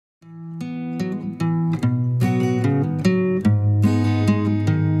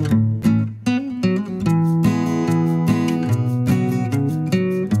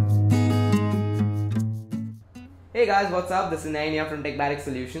what's up? This is Nayan here from Barrack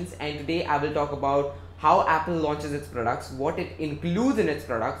Solutions, and today I will talk about how Apple launches its products, what it includes in its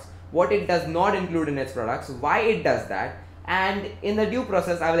products, what it does not include in its products, why it does that, and in the due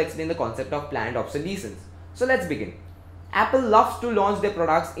process I will explain the concept of planned obsolescence. So let's begin. Apple loves to launch their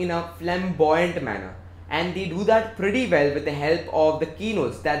products in a flamboyant manner, and they do that pretty well with the help of the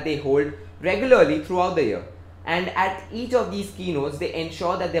keynotes that they hold regularly throughout the year. And at each of these keynotes, they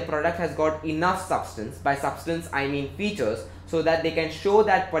ensure that their product has got enough substance. By substance, I mean features, so that they can show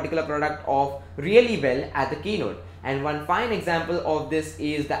that particular product off really well at the keynote. And one fine example of this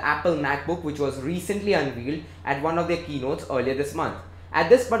is the Apple MacBook, which was recently unveiled at one of their keynotes earlier this month. At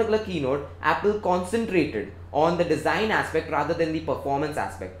this particular keynote, Apple concentrated on the design aspect rather than the performance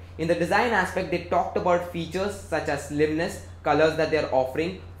aspect. In the design aspect, they talked about features such as slimness, colors that they are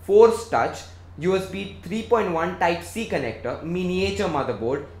offering, Force Touch, USB 3.1 Type-C connector, miniature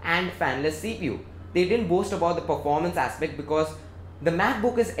motherboard, and fanless CPU. They didn't boast about the performance aspect because the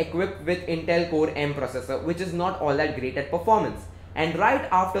MacBook is equipped with Intel Core M processor, which is not all that great at performance. And right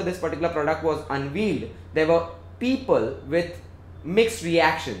after this particular product was unveiled, there were people with mixed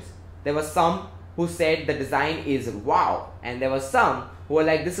reactions. There were some who said the design is wow, and there were some who were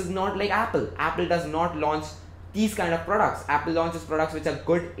like, this is not like Apple. Apple does not launch these kind of products. Apple launches products which are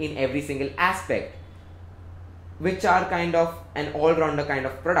good in every single aspect, which are kind of an all-rounder kind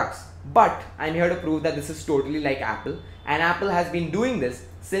of products. But I'm here to prove that this is totally like Apple, and Apple has been doing this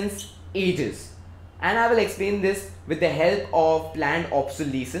since ages. And I will explain this with the help of planned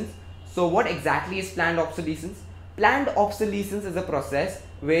obsolescence. So what exactly is planned obsolescence? Planned obsolescence is a process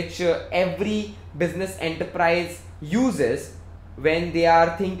which every business enterprise uses when they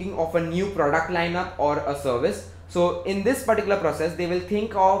are thinking of a new product lineup or a service. So in this particular process, they will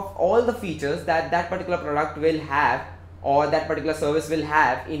think of all the features that that particular product will have or that particular service will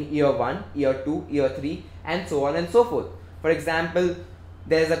have in year 1, year 2, year 3, and so on and so forth. For example,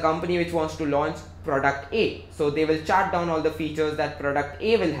 there's a company which wants to launch product A. So they will chart down all the features that product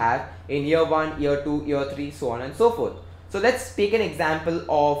A will have in year 1, year 2, year 3, so on and so forth. So let's take an example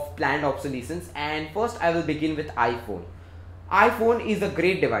of planned obsolescence, and first I will begin with iPhone. iPhone is a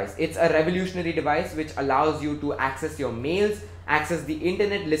great device. It's a revolutionary device which allows you to access your mails, access the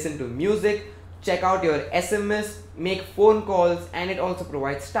internet, listen to music, check out your SMS, make phone calls, and it also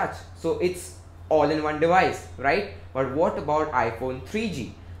provides touch. So it's all in one device, right? But what about iPhone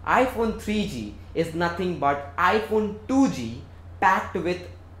 3G? iPhone 3G is nothing but iPhone 2G packed with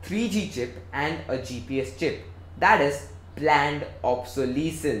 3G chip and a GPS chip. That is planned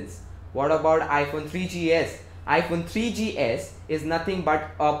obsolescence. What about iPhone 3GS? iPhone 3GS is nothing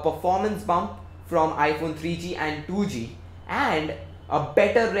but a performance bump from iPhone 3G and 2G and a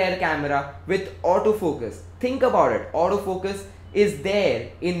better rear camera with autofocus. Think about it, autofocus is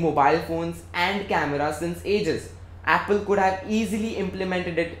there in mobile phones and cameras since ages. Apple could have easily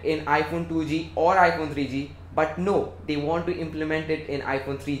implemented it in iPhone 2G or iPhone 3G, but no, they want to implement it in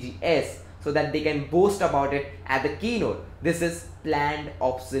iPhone 3GS so that they can boast about it at the keynote. This is planned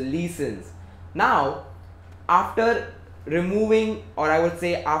obsolescence. Now, after removing, or I would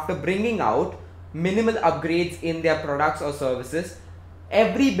say after bringing out minimal upgrades in their products or services,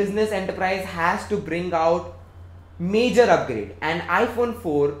 every business enterprise has to bring out major upgrade, and iPhone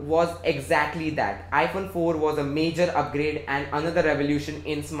 4 was exactly that. iPhone 4 was a major upgrade and another revolution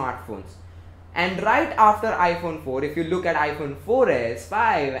in smartphones. And right after iPhone 4, if you look at iPhone 4S,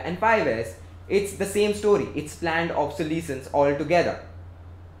 5 and 5S, it's the same story. It's planned obsolescence altogether.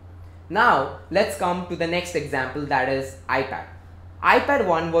 Now let's come to the next example, that is iPad. iPad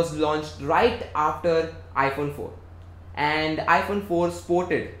 1 was launched right after iPhone 4, and iPhone 4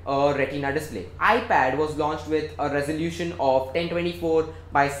 sported a retina display. iPad was launched with a resolution of 1024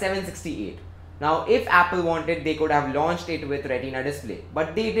 by 768. Now if Apple wanted, they could have launched it with retina display,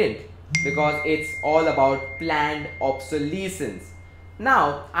 but they didn't because it's all about planned obsolescence.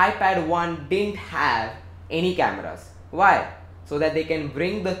 Now iPad 1 didn't have any cameras. Why? So that they can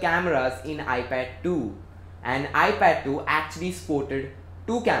bring the cameras in iPad 2, and iPad 2 actually sported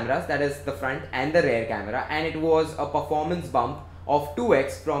two cameras, that is the front and the rear camera, and it was a performance bump of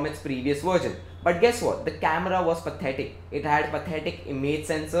 2x from its previous version. But guess what? The camera was pathetic. It had pathetic image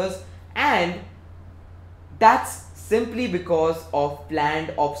sensors, and that's simply because of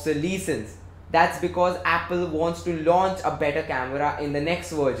planned obsolescence. That's because Apple wants to launch a better camera in the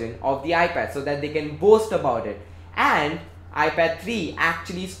next version of the iPad so that they can boast about it. And iPad 3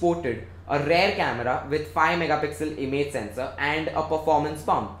 actually sported a rear camera with 5 megapixel image sensor and a performance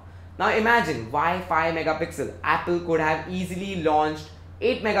bump. Now imagine, why 5 megapixel? Apple could have easily launched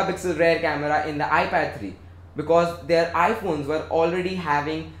 8 megapixel rear camera in the iPad 3, because their iPhones were already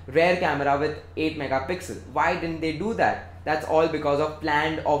having rear camera with 8 megapixel. Why didn't they do that? That's all because of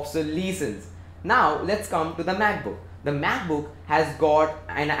planned obsolescence. Now let's come to the MacBook. The MacBook has got,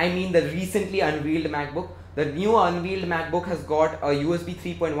 and I mean the recently unveiled MacBook, the new unveiled MacBook has got a USB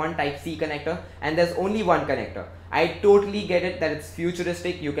 3.1 Type-C connector, and there's only one connector. I totally get it that it's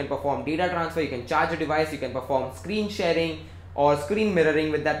futuristic. You can perform data transfer, you can charge a device, you can perform screen sharing or screen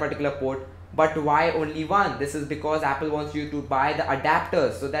mirroring with that particular port. But why only one? This is because Apple wants you to buy the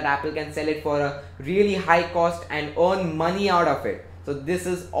adapters so that Apple can sell it for a really high cost and earn money out of it. So this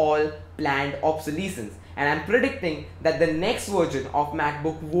is all planned obsolescence. And I'm predicting that the next version of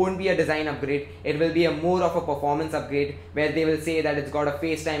MacBook won't be a design upgrade. It will be a more of a performance upgrade, where they will say that it's got a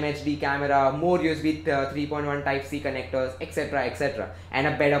FaceTime HD camera, more USB 3.1 Type-C connectors, etc, etc, and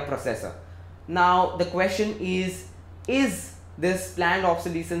a better processor. Now the question is this planned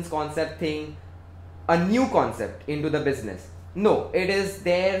obsolescence concept thing a new concept into the business? No, it is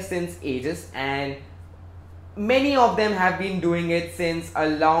there since ages, and many of them have been doing it since a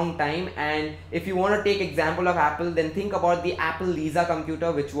long time. And if you want to take example of Apple, then think about the Apple Lisa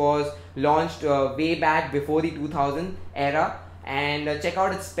computer, which was launched way back before the 2000 era, and check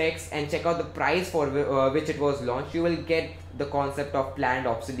out its specs and check out the price for which it was launched. You will get the concept of planned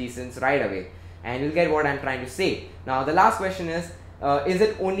obsolescence right away, and you'll get what I'm trying to say. Now the last question is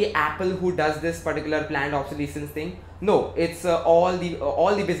it only Apple who does this particular planned obsolescence thing? No, it's all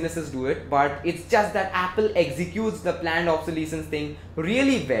the businesses do it, but it's just that Apple executes the planned obsolescence thing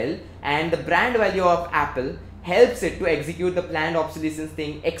really well, and the brand value of Apple helps it to execute the planned obsolescence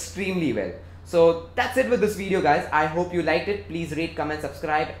thing extremely well. So that's it with this video, guys. I hope you liked it. Please rate, comment,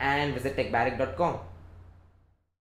 subscribe, and visit techbarrack.com.